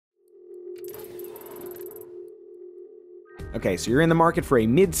Okay, so you're in the market for a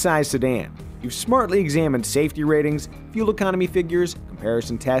mid-size sedan. You've smartly examined safety ratings, fuel economy figures,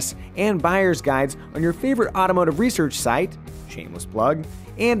 comparison tests, and buyer's guides on your favorite automotive research site, shameless plug,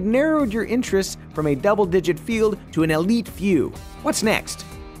 and narrowed your interests from a double-digit field to an elite few. What's next?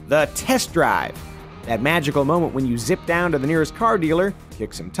 The test drive. That magical moment when you zip down to the nearest car dealer,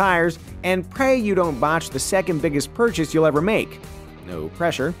 kick some tires, and pray you don't botch the second biggest purchase you'll ever make. No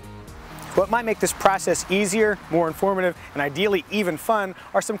pressure. What might make this process easier, more informative, and ideally even fun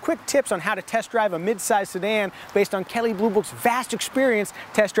are some quick tips on how to test drive a mid-size sedan based on Kelley Blue Book's vast experience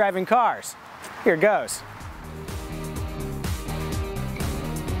test driving cars. Here goes.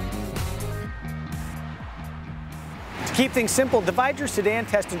 To keep things simple, divide your sedan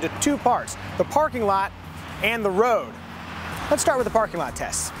test into two parts, the parking lot and the road. Let's start with the parking lot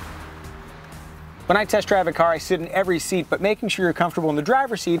tests. When I test drive a car, I sit in every seat, but making sure you're comfortable in the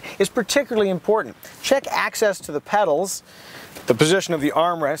driver's seat is particularly important. Check access to the pedals, the position of the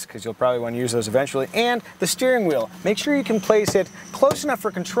armrest, because you'll probably want to use those eventually, and the steering wheel. Make sure you can place it close enough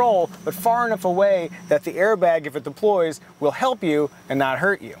for control, but far enough away that the airbag, if it deploys, will help you and not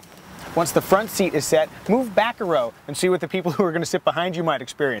hurt you. Once the front seat is set, move back a row and see what the people who are going to sit behind you might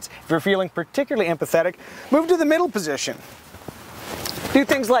experience. If you're feeling particularly empathetic, move to the middle position. Do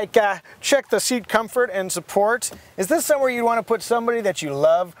things like check the seat comfort and support. Is this somewhere you want to put somebody that you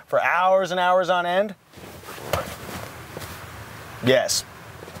love for hours and hours on end? Yes.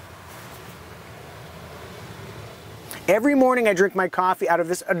 Every morning I drink my coffee out of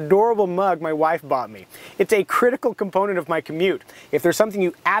this adorable mug my wife bought me. It's a critical component of my commute. If there's something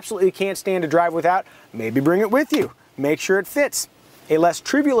you absolutely can't stand to drive without, maybe bring it with you. Make sure it fits. A less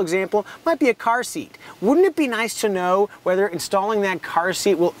trivial example might be a car seat. Wouldn't it be nice to know whether installing that car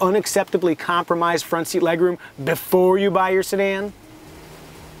seat will unacceptably compromise front seat legroom before you buy your sedan?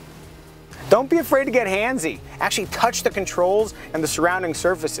 Don't be afraid to get handsy. Actually touch the controls and the surrounding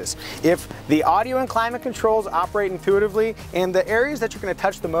surfaces. If the audio and climate controls operate intuitively and the areas that you're going to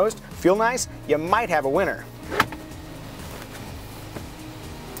touch the most feel nice, you might have a winner.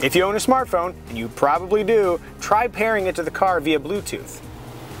 If you own a smartphone, and you probably do, try pairing it to the car via Bluetooth.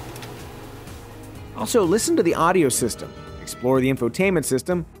 Also, listen to the audio system, explore the infotainment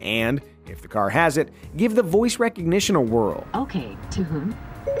system, and, if the car has it, give the voice recognition a whirl. Okay, to whom?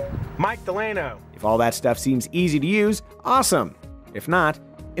 Mike Delano. If all that stuff seems easy to use, awesome. If not,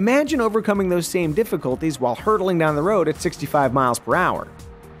 imagine overcoming those same difficulties while hurtling down the road at 65 miles per hour.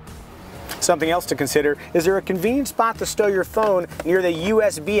 Something else to consider, is there a convenient spot to stow your phone near the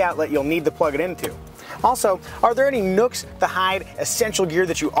USB outlet you'll need to plug it into? Also, are there any nooks to hide essential gear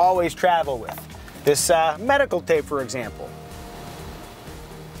that you always travel with? This medical tape, for example.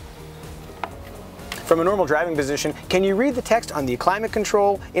 From a normal driving position, can you read the text on the climate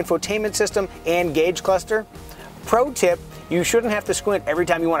control, infotainment system, and gauge cluster? Pro tip, you shouldn't have to squint every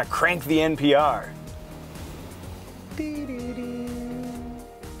time you want to crank the NPR.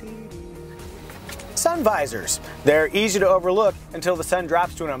 Sun visors. They're easy to overlook until the sun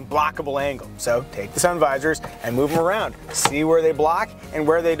drops to an unblockable angle. So take the sun visors and move them around. See where they block and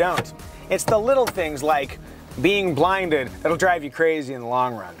where they don't. It's the little things like being blinded that'll drive you crazy in the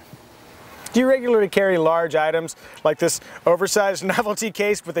long run. Do you regularly carry large items like this oversized novelty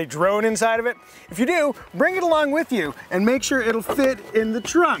case with a drone inside of it? If you do, bring it along with you and make sure it'll fit in the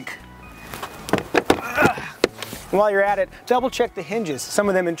trunk. And while you're at it, double check the hinges. Some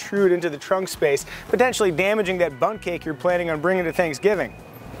of them intrude into the trunk space, potentially damaging that bundt cake you're planning on bringing to Thanksgiving.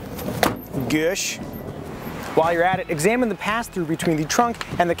 Gush. While you're at it, examine the pass-through between the trunk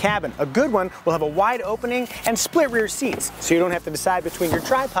and the cabin. A good one will have a wide opening and split rear seats, so you don't have to decide between your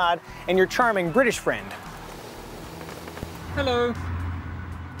tripod and your charming British friend. Hello.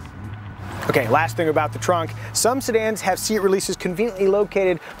 Okay, last thing about the trunk. Some sedans have seat releases conveniently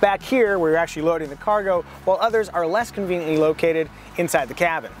located back here where you're actually loading the cargo, while others are less conveniently located inside the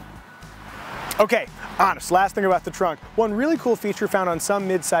cabin. Okay, honest, last thing about the trunk. One really cool feature found on some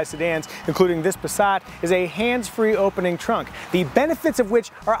mid-size sedans, including this Passat, is a hands-free opening trunk, the benefits of which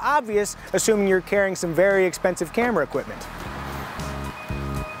are obvious, assuming you're carrying some very expensive camera equipment.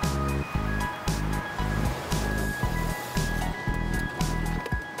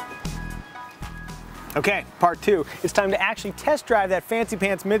 Okay, part two. It's time to actually test drive that fancy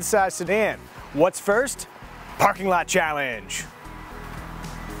pants mid-size sedan. What's first? Parking lot challenge.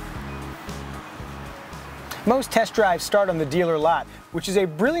 Most test drives start on the dealer lot, which is a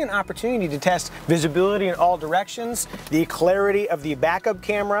brilliant opportunity to test visibility in all directions, the clarity of the backup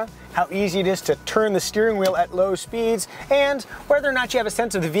camera, how easy it is to turn the steering wheel at low speeds, and whether or not you have a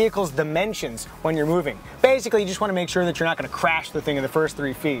sense of the vehicle's dimensions when you're moving. Basically, you just want to make sure that you're not going to crash the thing in the first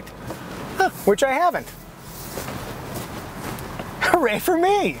 3 feet. Which I haven't. Hooray for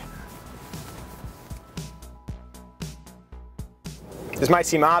me! This might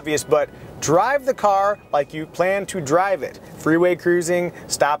seem obvious, but drive the car like you plan to drive it. Freeway cruising,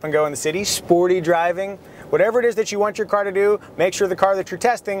 stop and go in the city, sporty driving, whatever it is that you want your car to do, make sure the car that you're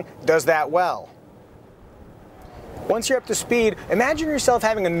testing does that well. Once you're up to speed, imagine yourself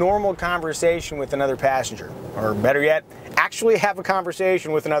having a normal conversation with another passenger. Or better yet, actually have a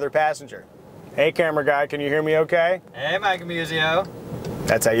conversation with another passenger. Hey camera guy, can you hear me okay? Hey Micah Muzio.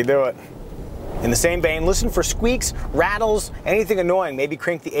 That's how you do it. In the same vein, listen for squeaks, rattles, anything annoying. Maybe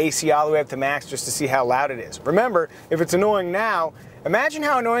crank the AC all the way up to max just to see how loud it is. Remember, if it's annoying now, imagine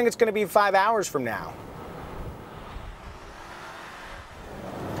how annoying it's going to be 5 hours from now.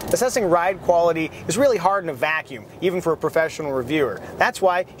 Assessing ride quality is really hard in a vacuum, even for a professional reviewer. That's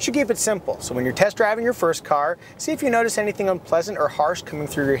why you should keep it simple. So when you're test driving your first car, see if you notice anything unpleasant or harsh coming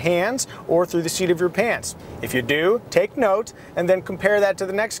through your hands or through the seat of your pants. If you do, take note and then compare that to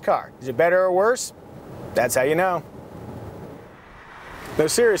the next car. Is it better or worse? That's how you know. No,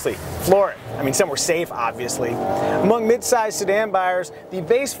 seriously, floor it. I mean, somewhere safe, obviously. Among mid-sized sedan buyers, the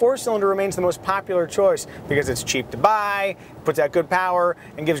base 4-cylinder remains the most popular choice because it's cheap to buy, puts out good power,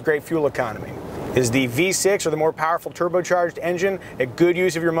 and gives great fuel economy. Is the V6 or the more powerful turbocharged engine a good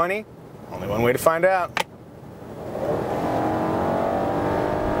use of your money? Only one way to find out.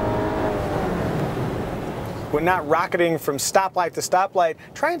 When not rocketing from stoplight to stoplight,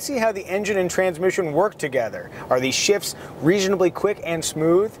 try and see how the engine and transmission work together. Are these shifts reasonably quick and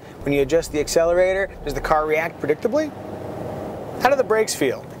smooth? When you adjust the accelerator, does the car react predictably? How do the brakes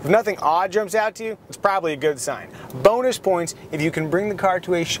feel? If nothing odd jumps out to you, it's probably a good sign. Bonus points if you can bring the car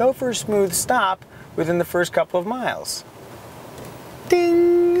to a chauffeur-smooth stop within the first couple of miles.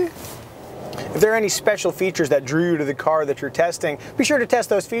 Ding! If there are any special features that drew you to the car that you're testing, be sure to test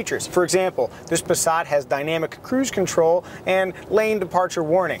those features. For example, this Passat has dynamic cruise control and lane departure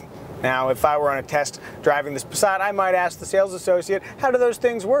warning. Now, if I were on a test driving this Passat, I might ask the sales associate, how do those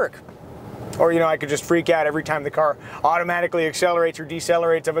things work? Or, I could just freak out every time the car automatically accelerates or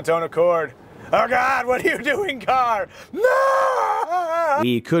decelerates of its own accord. Oh God, what are you doing, car? No!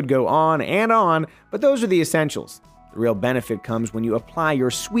 We could go on, but those are the essentials. The real benefit comes when you apply your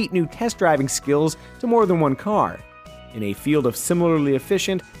sweet new test driving skills to more than one car. In a field of similarly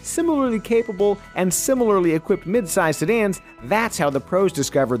efficient, similarly capable, and similarly equipped mid-size sedans, that's how the pros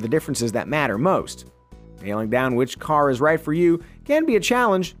discover the differences that matter most. Nailing down which car is right for you can be a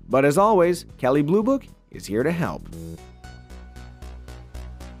challenge, but as always, Kelley Blue Book is here to help.